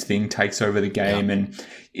does his thing, takes over the game, and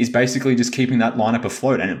is basically just keeping that lineup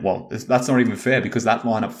afloat. And that's not even fair, because that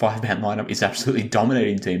 5-man lineup is absolutely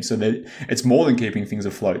dominating teams. So it's more than keeping things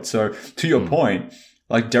afloat. So to your point,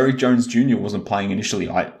 like, Derrick Jones Jr. wasn't playing initially.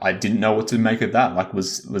 I didn't know what to make of that. Like,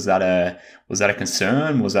 was that a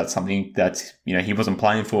concern? Was that something that, he wasn't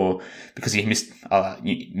playing for because he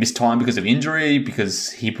missed time because of injury,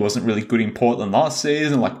 because he wasn't really good in Portland last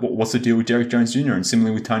season? Like, what's the deal with Derrick Jones Jr.? And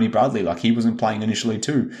similarly with Tony Bradley, like, he wasn't playing initially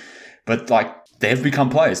too. But, like, they've become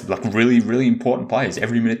players, like, really, really important players.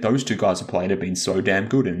 Every minute those two guys have played have been so damn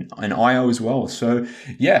good, and Io as well. So,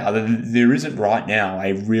 yeah, there isn't right now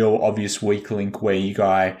a real obvious weak link where a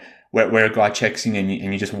guy checks in and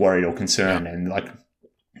you're just worried or concerned. And, like,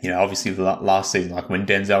 obviously the last season, like when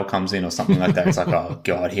Denzel comes in or something like that, it's like, oh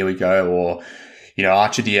God, here we go. Or,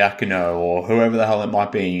 Arcidiacono or whoever the hell it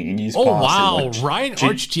might be in years past. Oh, wow. Ryan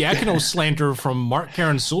Arcidiacono slander from Mark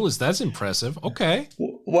Karansulis. That's impressive. Okay.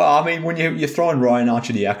 Well, I mean, when you're throwing Ryan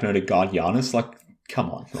Arcidiacono to guard Giannis, like,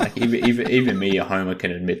 come on. Like, even me, a homer,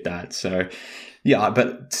 can admit that. So, yeah,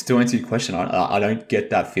 but to answer your question, I don't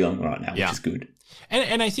get that feeling right now, which is good.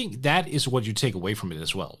 And I think that is what you take away from it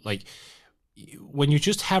as well. Like, when you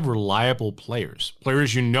just have reliable players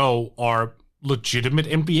are legitimate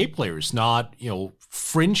NBA players, not,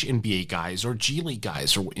 fringe NBA guys or G League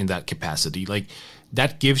guys or in that capacity, like,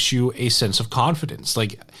 that gives you a sense of confidence.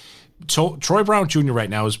 Like, so Troy Brown Jr.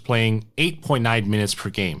 right now is playing 8.9 minutes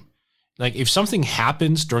per game. Like, if something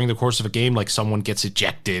happens during the course of a game, like someone gets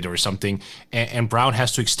ejected or something, and Brown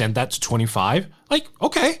has to extend that to 25, like,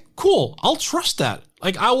 okay, cool, I'll trust that.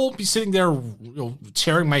 Like, I won't be sitting there,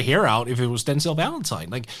 tearing my hair out if it was Denzel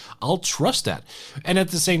Valentine. Like, I'll trust that. And at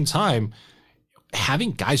the same time,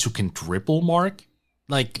 having guys who can dribble, Mark,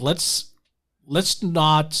 like, let's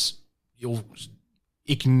not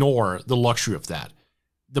ignore the luxury of that.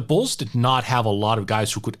 The Bulls did not have a lot of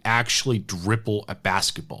guys who could actually dribble a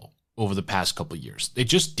basketball over the past couple of years. They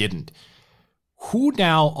just didn't. Who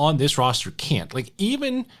now on this roster can't? Like,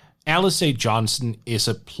 even Alice Johnson is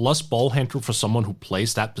a plus ball handler for someone who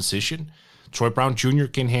plays that position. Troy Brown Jr.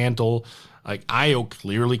 can handle. Like, Io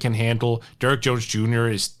clearly can handle. Derrick Jones Jr.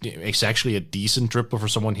 is actually a decent dribbler for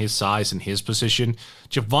someone his size and his position.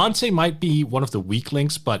 Javonte might be one of the weak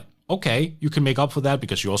links, but okay, you can make up for that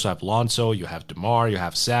because you also have Lonzo, you have DeMar, you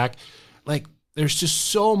have Zach. Like, there's just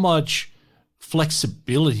so much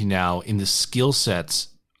flexibility now in the skill sets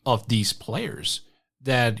of these players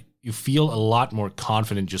that you feel a lot more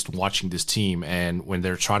confident just watching this team. And when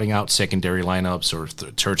they're trotting out secondary lineups or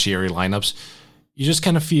tertiary lineups, you just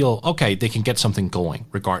kind of feel, okay, they can get something going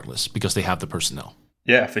regardless because they have the personnel.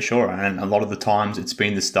 Yeah, for sure. And a lot of the times it's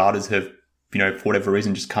been the starters have, for whatever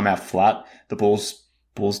reason, just come out flat. The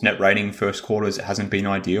Bulls net rating first quarters hasn't been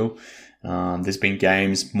ideal. There's been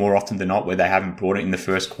games more often than not where they haven't brought it in the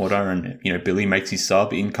first quarter and, Billy makes his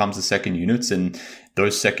sub, in comes the second units, and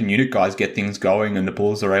those second unit guys get things going and the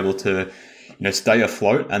Bulls are able to, stay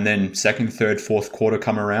afloat. And then second, third, fourth quarter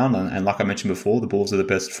come around. And like I mentioned before, the Bulls are the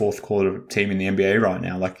best fourth quarter team in the NBA right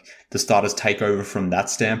now. Like, the starters take over from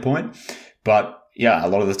that standpoint. But yeah, a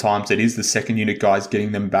lot of the times it is the second unit guys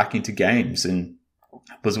getting them back into games. And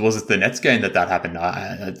Was it the Nets game that happened?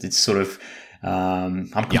 It's sort of I'm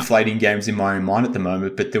conflating games in my own mind at the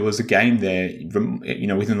moment, but there was a game there,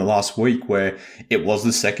 within the last week where it was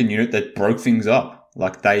the second unit that broke things up.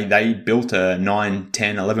 Like they built a 9,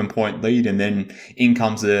 10, 11 point lead, and then in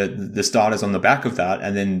comes the starters on the back of that,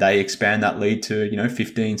 and then they expand that lead to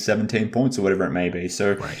 15, 17 points or whatever it may be.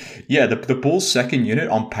 So yeah, the Bulls' second unit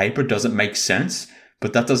on paper doesn't make sense.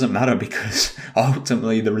 But that doesn't matter because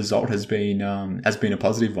ultimately the result has been a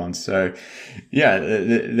positive one. So, yeah,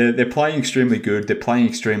 they're playing extremely good. They're playing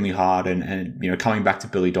extremely hard, and coming back to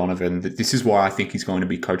Billy Donovan, this is why I think he's going to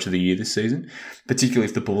be Coach of the Year this season, particularly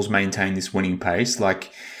if the Bulls maintain this winning pace.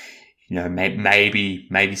 Like,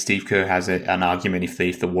 maybe Steve Kerr has an argument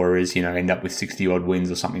if the Warriors end up with 60-odd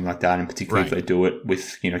wins or something like that, and particularly if they do it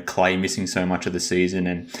with Clay missing so much of the season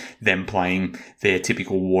and them playing their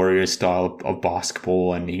typical Warriors style of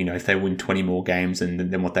basketball, and if they win 20 more games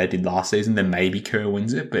than what they did last season, then maybe Kerr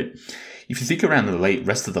wins it. But if you think around the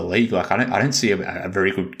rest of the league, like I don't see a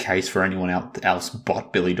very good case for anyone else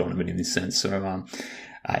but Billy Donovan in this sense. So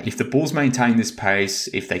if the Bulls maintain this pace,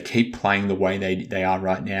 if they keep playing the way they are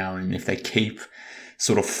right now, and if they keep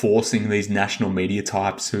sort of forcing these national media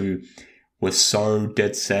types who were so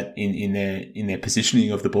dead set in their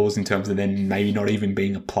positioning of the Bulls in terms of them maybe not even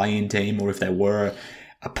being a play-in team, or if they were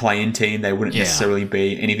a play-in team, they wouldn't necessarily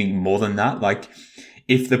be anything more than that. Like,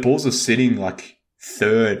 if the Bulls are sitting like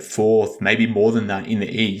third, fourth, maybe more than that in the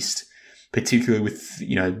East, particularly with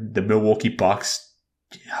the Milwaukee Bucks,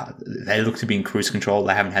 they look to be in cruise control.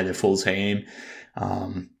 They haven't had their full team.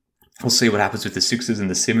 We'll see what happens with the Sixers and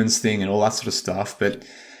the Simmons thing and all that sort of stuff. But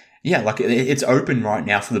yeah, like it's open right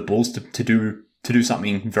now for the Bulls to do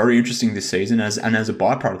something very interesting this season. As a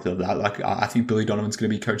byproduct of that, like I think Billy Donovan's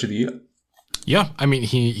going to be Coach of the Year. Yeah, I mean,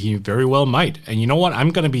 he very well might. And you know what?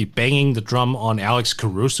 I'm going to be banging the drum on Alex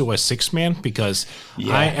Caruso as sixth man because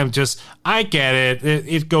I get it.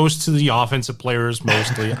 It goes to the offensive players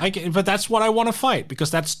mostly. But that's what I want to fight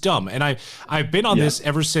because that's dumb. And I've been on this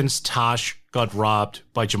ever since Tosh got robbed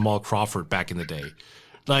by Jamal Crawford back in the day.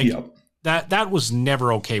 Like, that was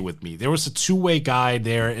never okay with me. There was a two-way guy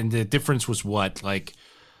there, and the difference was what? Like,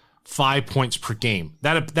 5 points per game.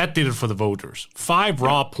 That did it for the voters. 5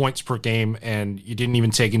 raw points per game, and you didn't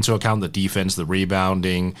even take into account the defense, the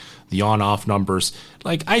rebounding, the on-off numbers.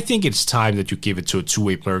 Like, I think it's time that you give it to a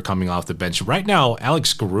two-way player coming off the bench. Right now,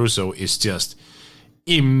 Alex Caruso is just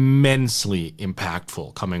immensely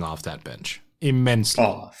impactful coming off that bench. Immensely.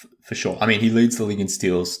 Oh, for sure. I mean, he leads the league in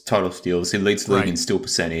steals, total steals. He leads the league in steal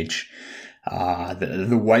percentage.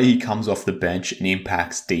 The way he comes off the bench and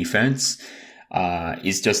impacts defense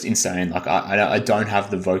is just insane. Like I don't have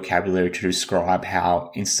the vocabulary to describe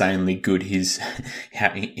how insanely good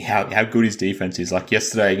how good his defense is. Like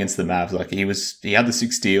yesterday against the Mavs, like he had the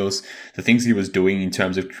 6 steals. The things he was doing in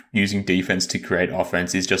terms of using defense to create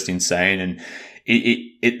offense is just insane. And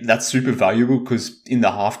that's super valuable because in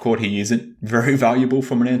the half court, he isn't very valuable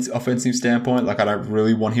from an offensive standpoint. Like I don't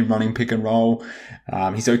really want him running pick and roll.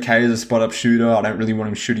 He's okay as a spot up shooter. I don't really want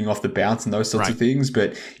him shooting off the bounce and those sorts of things,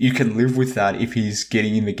 but you can live with that if he's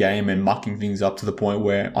getting in the game and mucking things up to the point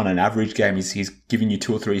where on an average game, he's giving you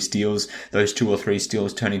 2 or 3 steals. Those 2 or 3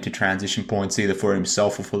 steals turn into transition points either for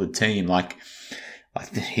himself or for the team.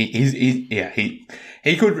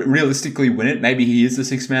 He could realistically win it. Maybe he is the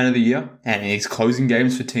 6th man of the year and he's closing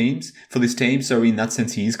games for this team. So in that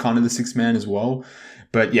sense, he is kind of the 6th man as well.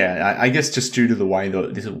 But yeah, I guess just due to the way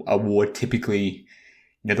that this award typically,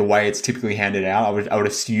 the way it's typically handed out, I would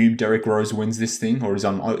assume Derrick Rose wins this thing or is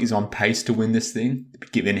on pace to win this thing,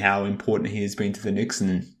 given how important he has been to the Knicks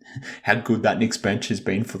and how good that Knicks bench has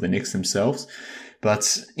been for the Knicks themselves.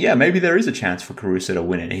 But yeah, maybe there is a chance for Caruso to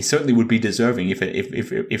win it. He certainly would be deserving if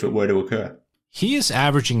it were to occur. He is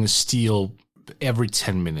averaging a steal every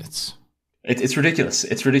 10 minutes. It's ridiculous.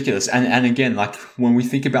 It's ridiculous. And again, like when we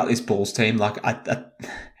think about this Bulls team, like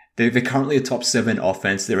they're currently a top 7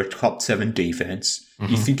 offense. They're a top 7 defense.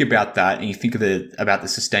 Mm-hmm. You think about that and you think about the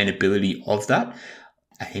sustainability of that.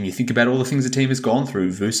 And you think about all the things the team has gone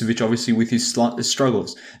through. Vucevic, obviously, with his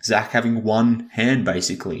struggles. Zach having one hand,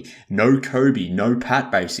 basically. No Kobe, no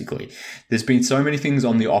Pat, basically. There's been so many things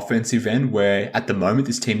on the offensive end where, at the moment,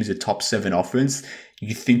 this team is a top 7 offense.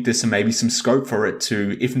 You think there's maybe some scope for it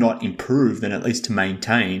to, if not improve, then at least to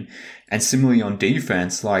maintain. And similarly on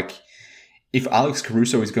defense, like, if Alex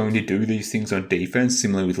Caruso is going to do these things on defense,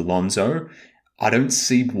 similarly with Lonzo, I don't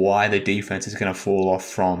see why the defense is going to fall off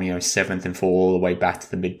from, 7th and fall all the way back to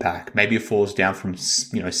the mid-pack. Maybe it falls down from,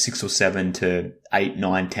 6 or 7 to 8,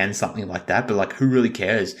 9, 10, something like that. But, like, who really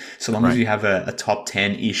cares? So long as you have a top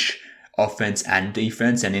 10-ish offense and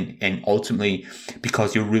defense, and ultimately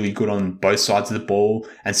because you're really good on both sides of the ball,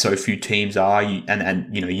 and so few teams are,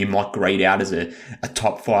 and you might grade out as a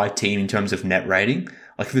top 5 team in terms of net rating.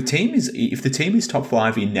 Like if the team is top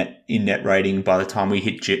 5 in net rating by the time we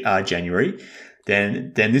hit January,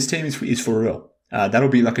 then this team is for real. That'll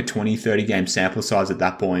be like a 20-30 game sample size at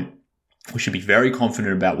that point. We should be very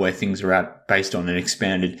confident about where things are at based on an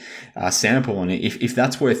expanded sample. And if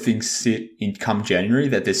that's where things sit in come January,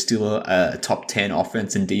 that there's still a top 10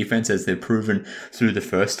 offense and defense as they've proven through the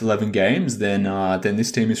first 11 games, then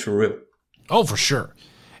this team is for real. Oh, for sure.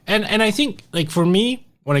 And I think, like, for me,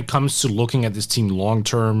 when it comes to looking at this team long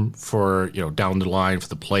term for, down the line for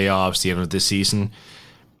the playoffs, the end of this season,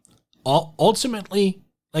 ultimately,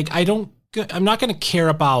 like, I'm not going to care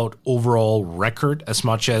about overall record as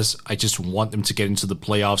much as I just want them to get into the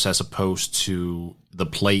playoffs as opposed to the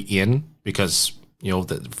play-in, because,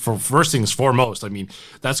 for first things foremost, I mean,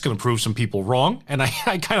 that's going to prove some people wrong. And I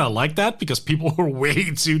kind of like that, because people were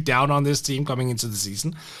way too down on this team coming into the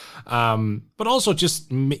season. But also just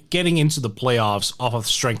getting into the playoffs off of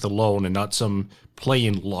strength alone and not some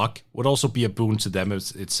play-in luck would also be a boon to them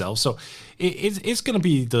itself. So it's going to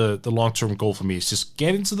be the long-term goal for me. It's just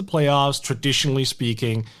get into the playoffs, traditionally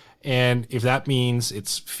speaking. And if that means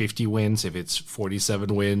it's 50 wins, if it's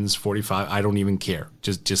 47 wins, 45, I don't even care.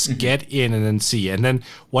 Just get in and then see. And then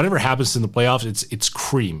whatever happens in the playoffs, it's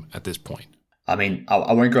cream at this point. I mean,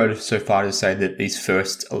 I won't go so far to say that these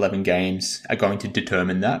first 11 games are going to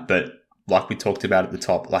determine that, but like we talked about at the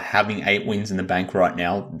top, like having 8 wins in the bank right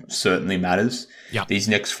now certainly matters. Yeah. These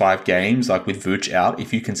next 5 games, like with Vuce out,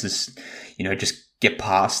 if you can just get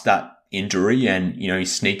past that injury and, you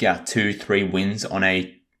sneak out 2-3 wins on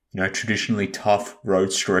a, traditionally tough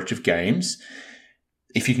road stretch of games,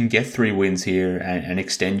 if you can get 3 wins here and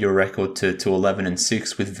extend your record to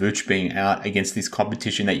 11-6 with Vuce being out against this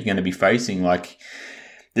competition that you're going to be facing, like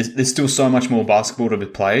there's still so much more basketball to be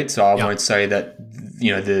played. So I won't say that,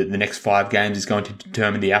 the next 5 games is going to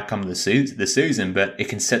determine the outcome of the season, but it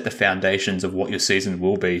can set the foundations of what your season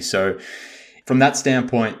will be. So from that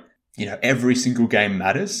standpoint, every single game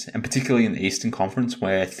matters, and particularly in the Eastern Conference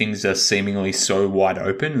where things are seemingly so wide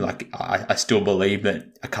open. Like I still believe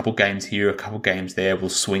that a couple games here, a couple games there will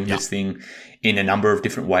swing this thing in a number of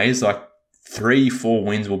different ways. Like 3-4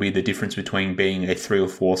 wins will be the difference between being a 3 or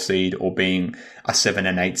 4 seed or being a 7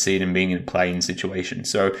 and 8 seed and being in a play-in situation.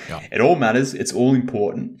 So it all matters. It's all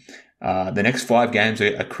important. The next 5 games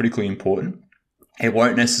are critically important. It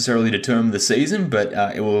won't necessarily determine the season, but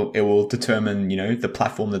it will determine, the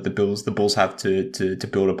platform that the Bulls have to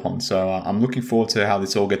build upon. So I'm looking forward to how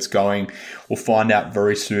this all gets going. We'll find out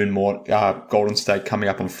very soon more. Golden State coming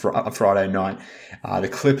up on Friday night. The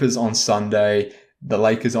Clippers on Sunday. The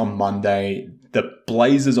Lakers on Monday. The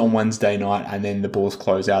Blazers on Wednesday night, and then the Bulls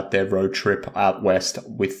close out their road trip out west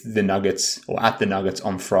with the Nuggets, or at the Nuggets,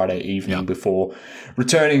 on Friday evening before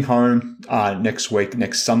returning home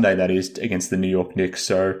next Sunday, that is, against the New York Knicks.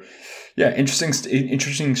 So, yeah,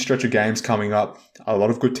 interesting stretch of games coming up. A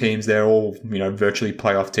lot of good teams there, all virtually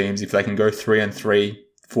playoff teams. If they can go 3-3,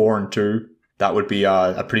 4-2. That would be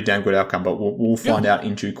a pretty damn good outcome, but we'll find out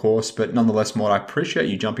in due course. But nonetheless, Maud, I appreciate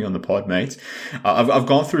you jumping on the pod, mate. I've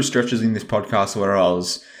gone through stretches in this podcast where I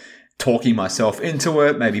was talking myself into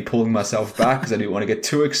it, maybe pulling myself back because I didn't want to get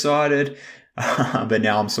too excited. But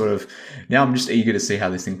now I'm just eager to see how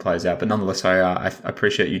this thing plays out. But nonetheless, I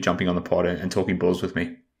appreciate you jumping on the pod and talking Bulls with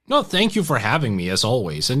me. No, thank you for having me, as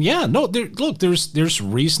always. And yeah, no, there's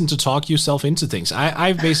reason to talk yourself into things.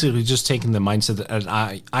 I've basically just taken the mindset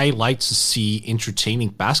that I like to see entertaining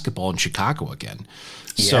basketball in Chicago again.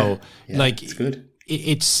 So, it's good.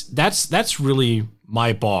 That's really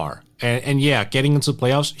my bar. And yeah, getting into the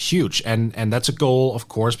playoffs, huge. And that's a goal, of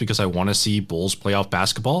course, because I want to see Bulls playoff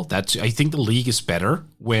basketball. I think the league is better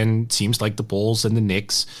when teams like the Bulls and the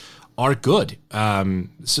Knicks are good.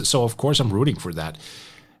 So of course I'm rooting for that.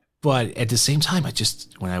 But at the same time,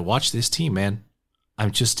 when I watch this team, man,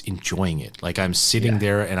 I'm just enjoying it. Like I'm sitting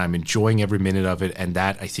there and I'm enjoying every minute of it. And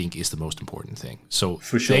that, I think, is the most important thing. So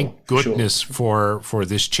thank goodness for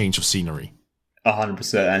this change of scenery.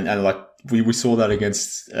 100%. And like we saw that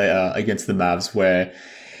against the Mavs, where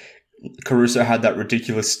Caruso had that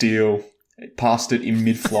ridiculous steal, passed it in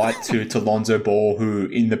mid-flight to Lonzo Ball, who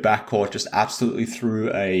in the backcourt just absolutely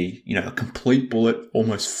threw a complete bullet,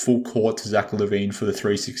 almost full court to Zach LaVine for the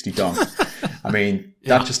 360 dunk. I mean,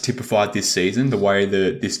 that just typified this season, the way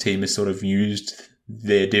that this team has sort of used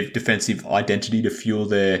their defensive identity to fuel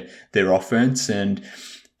their offense. And,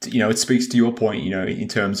 it speaks to your point, in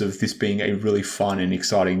terms of this being a really fun and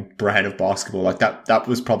exciting brand of basketball. Like that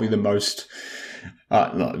was probably the most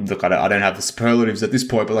Look, I don't have the superlatives at this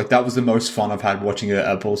point, but like that was the most fun I've had watching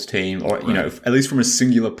a Bulls team, or you know, at least from a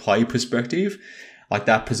singular play perspective. Like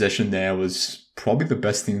that possession there was probably the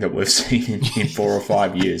best thing that we've seen in 4 or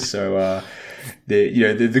 5 years. So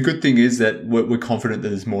the good thing is that we're confident that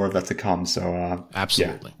there's more of that to come. So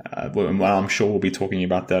absolutely, well, I'm sure we'll be talking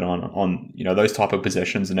about that on you know, those type of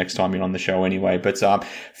possessions the next time you're on the show anyway. But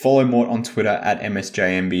follow Mort on Twitter at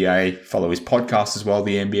MSJNBA. Follow his podcast as well,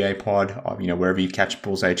 the NBA Pod. You know, wherever you catch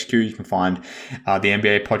Bulls HQ, you can find the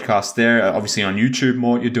NBA podcast there. Obviously on YouTube,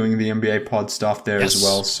 Mort, you're doing the NBA Pod stuff there as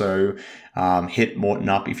well. So hit Morton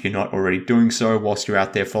up if you're not already doing so. Whilst you're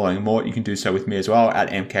out there following Mort, you can do so with me as well at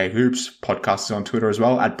MK Hoops. Podcast is on Twitter as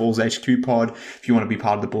well at Bulls HQ Pod. If you want to be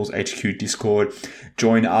part of the Bulls HQ Discord,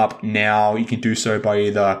 join up now. You can do so by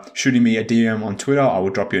either shooting me a DM on Twitter. I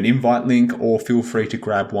will drop you an invite link, or feel free to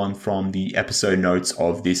grab one from the episode notes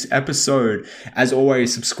of this episode. As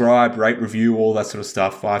always, subscribe, rate, review, all that sort of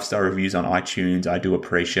stuff. 5-star reviews on iTunes. I do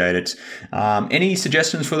appreciate it. Any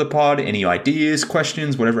suggestions for the pod, any ideas,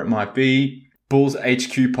 questions, whatever it might be,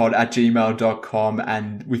 bullshqpod@gmail.com.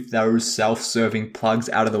 And with those self-serving plugs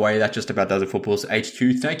out of the way, that just about does it for Bulls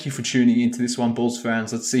HQ. Thank you for tuning into this one, Bulls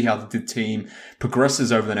fans. Let's see how the team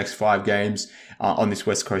progresses over the next 5 games on this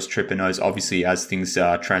West Coast trip. And obviously, as things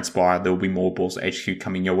transpire, there will be more Bulls HQ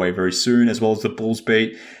coming your way very soon, as well as the Bulls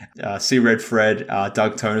Beat. See Red Fred,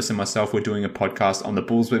 Doug Tonus, and myself, we're doing a podcast on the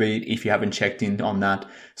Bulls Beat. If you haven't checked in on that,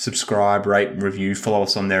 subscribe, rate, and review. Follow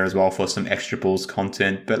us on there as well for some extra Bulls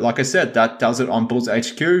content. But like I said, that does it on Bulls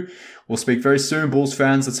HQ. We'll speak very soon, Bulls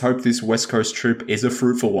fans. Let's hope this West Coast trip is a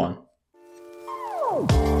fruitful one.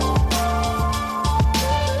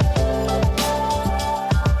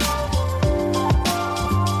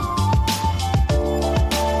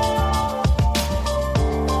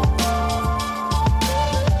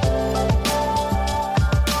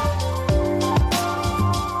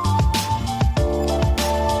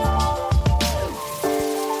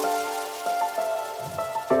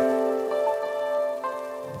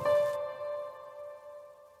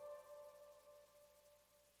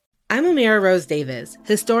 I'm Amira Rose Davis,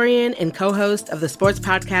 historian and co-host of the sports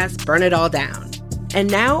podcast Burn It All Down. And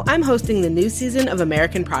now I'm hosting the new season of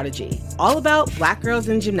American Prodigy, all about Black girls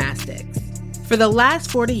in gymnastics. For the last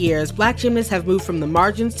 40 years, Black gymnasts have moved from the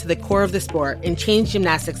margins to the core of the sport and changed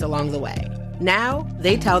gymnastics along the way. Now,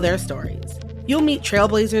 they tell their stories. You'll meet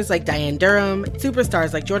trailblazers like Diane Durham,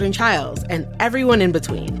 superstars like Jordan Childs, and everyone in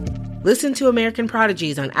between. Listen to American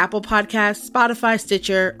Prodigies on Apple Podcasts, Spotify,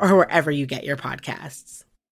 Stitcher, or wherever you get your podcasts.